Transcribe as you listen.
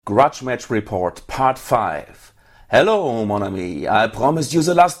Grudge Match Report Part 5. Hello, mon ami. I promised you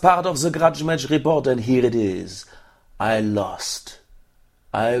the last part of the Grudge Match Report and here it is. I lost.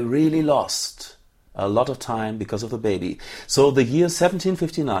 I really lost. A lot of time because of the baby. So the year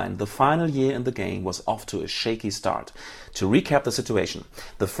 1759, the final year in the game, was off to a shaky start. To recap the situation,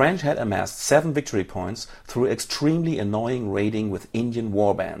 the French had amassed 7 victory points through extremely annoying raiding with Indian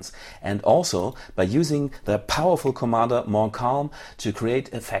warbands, and also by using their powerful commander Montcalm to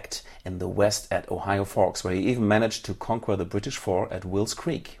create effect in the west at Ohio Forks, where he even managed to conquer the British fort at Wills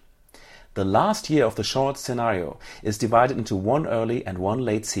Creek. The last year of the short scenario is divided into one early and one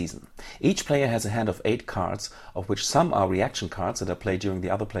late season. Each player has a hand of 8 cards, of which some are reaction cards that are played during the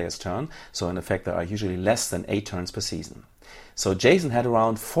other player's turn, so in effect there are usually less than 8 turns per season. So Jason had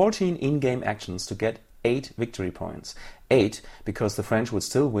around 14 in-game actions to get 8 victory points. 8 because the French would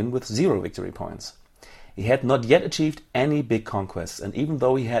still win with 0 victory points. He had not yet achieved any big conquests, and even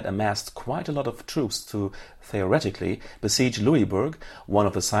though he had amassed quite a lot of troops to, theoretically, besiege Louisbourg, one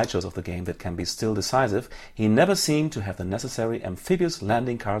of the sideshows of the game that can be still decisive, he never seemed to have the necessary amphibious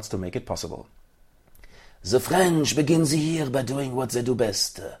landing cards to make it possible. The French begin the year by doing what they do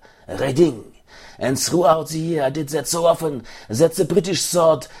best, raiding. And throughout the year I did that so often that the British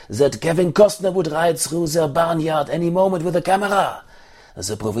thought that Kevin Costner would ride through their barnyard any moment with a camera.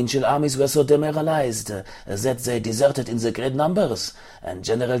 The provincial armies were so demoralized that they deserted in the great numbers, and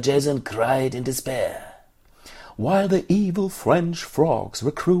General Jason cried in despair. While the evil French frogs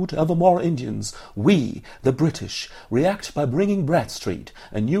recruit ever more Indians, we, the British, react by bringing Bradstreet,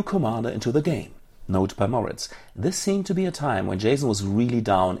 a new commander, into the game. Note by Moritz. This seemed to be a time when Jason was really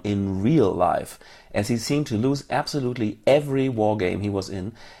down in real life, as he seemed to lose absolutely every war game he was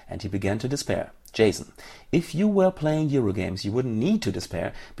in, and he began to despair. Jason, if you were playing Eurogames, you wouldn't need to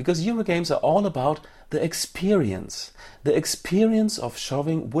despair, because Eurogames are all about the experience. The experience of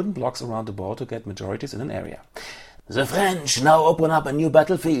shoving wooden blocks around the board to get majorities in an area. The French now open up a new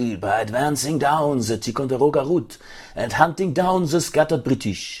battlefield by advancing down the Ticonderoga route and hunting down the scattered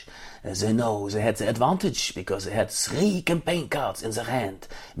British. They know they had the advantage because they had 3 campaign cards in their hand,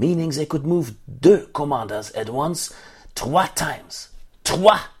 meaning they could move 2 commanders at once 3 times. 3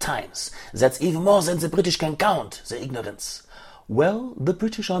 times! That's even more than the British can count, the ignorance. Well, the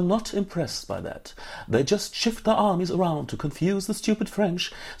British are not impressed by that. They just shift their armies around to confuse the stupid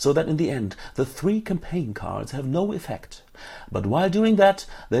French, so that in the end the 3 campaign cards have no effect. But while doing that,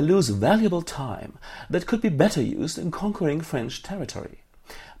 they lose valuable time that could be better used in conquering French territory.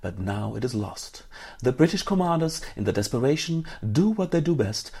 But now it is lost. The British commanders, in their desperation, do what they do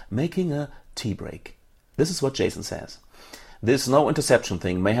best, making a tea break. This is what Jason says. This no interception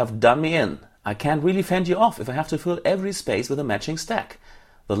thing may have done me in. I can't really fend you off if I have to fill every space with a matching stack.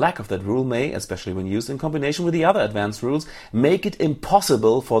 The lack of that rule may, especially when used in combination with the other advanced rules, make it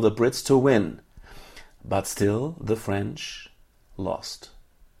impossible for the Brits to win. But still, the French lost.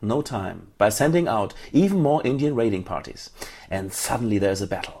 No time, by sending out even more Indian raiding parties. And suddenly there is a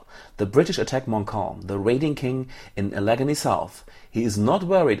battle. The British attack Montcalm, the raiding king in Allegheny South. He is not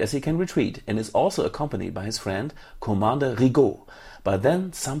worried as he can retreat and is also accompanied by his friend, Commander Rigaud. But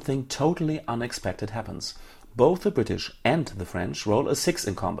then something totally unexpected happens. Both the British and the French roll a 6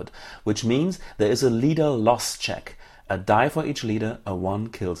 in combat, which means there is a leader loss check. A die for each leader, a 1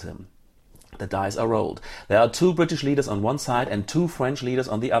 kills him. The dice are rolled. There are 2 British leaders on one side and 2 French leaders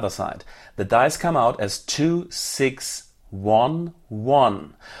on the other side. The dice come out as 2, 6, 1,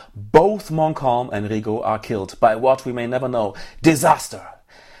 1. Both Montcalm and Rigaud are killed by what we may never know. Disaster!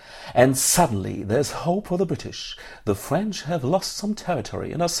 And suddenly there's hope for the British. The French have lost some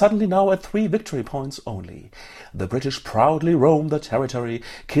territory and are suddenly now at 3 victory points only. The British proudly roam the territory,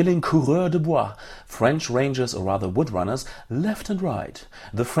 killing coureurs de bois, French rangers or rather woodrunners, left and right.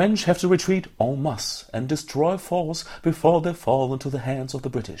 The French have to retreat en masse and destroy forts before they fall into the hands of the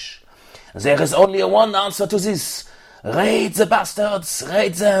British. There is only one answer to this. Raid the bastards!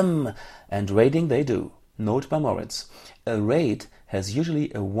 Raid them! And raiding they do. Note by Moritz. A raid has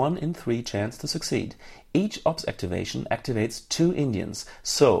usually a 1 in 3 chance to succeed. Each ops activation activates 2 Indians.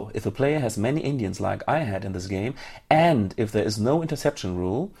 So, if a player has many Indians like I had in this game, and if there is no interception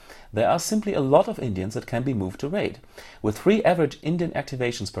rule, there are simply a lot of Indians that can be moved to raid. With 3 average Indian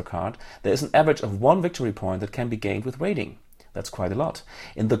activations per card, there is an average of 1 victory point that can be gained with raiding. That's quite a lot.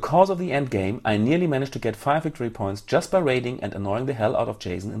 In the course of the endgame, I nearly managed to get 5 victory points just by raiding and annoying the hell out of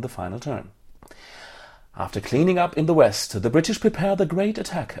Jason in the final turn. After cleaning up in the west, the British prepare the great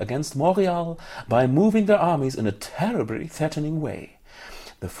attack against Montreal by moving their armies in a terribly threatening way.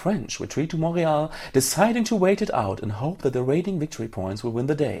 The French retreat to Montreal, deciding to wait it out and hope that the raiding victory points will win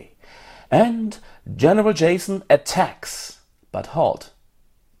the day. And General Jason attacks. But halt.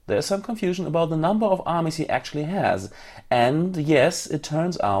 there is some confusion about the number of armies he actually has. And yes, it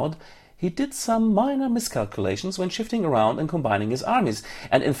turns out he did some minor miscalculations when shifting around and combining his armies.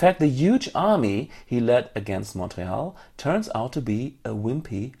 And in fact, the huge army he led against Montreal turns out to be a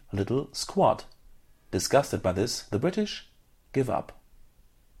wimpy little squad. Disgusted by this, the British give up.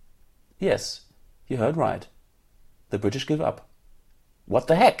 Yes, you heard right. The British give up. What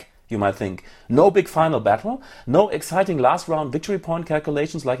the heck, you might think. No big final battle? No exciting last round victory point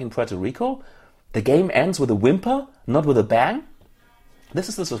calculations like in Puerto Rico? The game ends with a whimper, not with a bang? This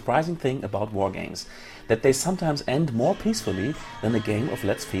is the surprising thing about war games, that they sometimes end more peacefully than a game of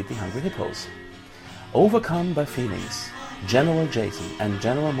Let's Feed the Hungry Hippos. Overcome by feelings, General Jason and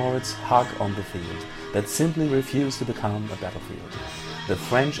General Moritz hug on the field that simply refuse to become a battlefield. The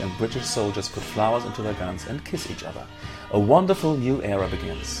French and British soldiers put flowers into their guns and kiss each other. A wonderful new era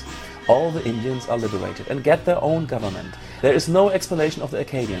begins. All the Indians are liberated and get their own government. There is no explanation of the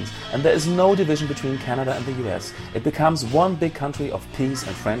Acadians, and there is no division between Canada and the US. It becomes one big country of peace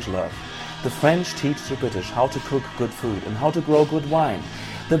and French love. The French teach the British how to cook good food and how to grow good wine.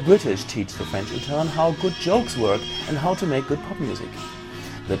 The British teach the French in turn how good jokes work and how to make good pop music.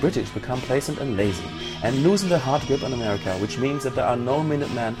 The British become complacent and lazy and loosen their hard grip on America, which means that there are no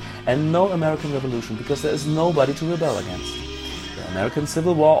Minutemen and no American Revolution because there is nobody to rebel against. The American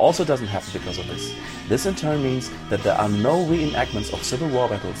Civil War also doesn't happen because of this. This in turn means that there are no reenactments of Civil War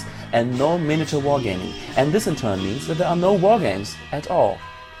battles and no miniature wargaming, and this in turn means that there are no war games at all.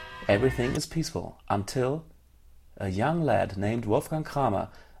 Everything is peaceful until a young lad named Wolfgang Kramer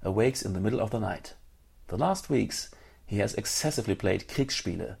awakes in the middle of the night. The last weeks he has excessively played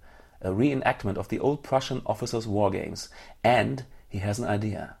Kriegsspiele, a reenactment of the old Prussian officers' war games, and he has an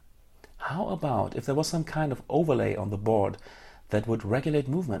idea. How about if there was some kind of overlay on the board that would regulate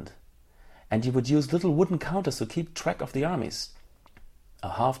movement, and you would use little wooden counters to keep track of the armies?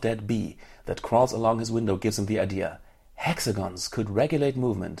 A half-dead bee that crawls along his window gives him the idea. Hexagons could regulate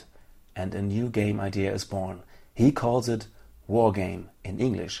movement, and a new game idea is born. He calls it war game in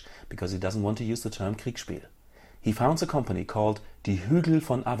English because he doesn't want to use the term Kriegsspiel. He founds a company called Die Hügel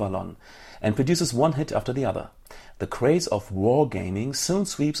von Avalon and produces one hit after the other. The craze of wargaming soon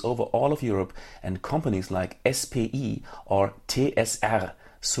sweeps over all of Europe, and companies like SPI or TSR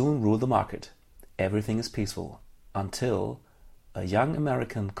soon rule the market. Everything is peaceful until a young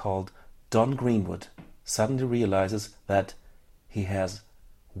American called Don Greenwood suddenly realizes that he has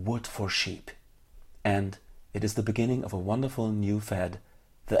wood for sheep. And it is the beginning of a wonderful new fad,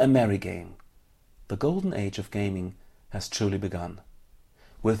 the Amerigame. The golden age of gaming has truly begun.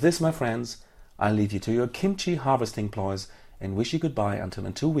 With this, my friends, I leave you to your kimchi harvesting ploys and wish you goodbye until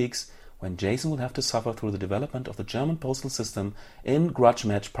in 2 weeks, when Jason will have to suffer through the development of the German postal system in Grudge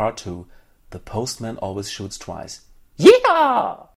Match Part 2, The Postman Always Shoots Twice. Yeehaw!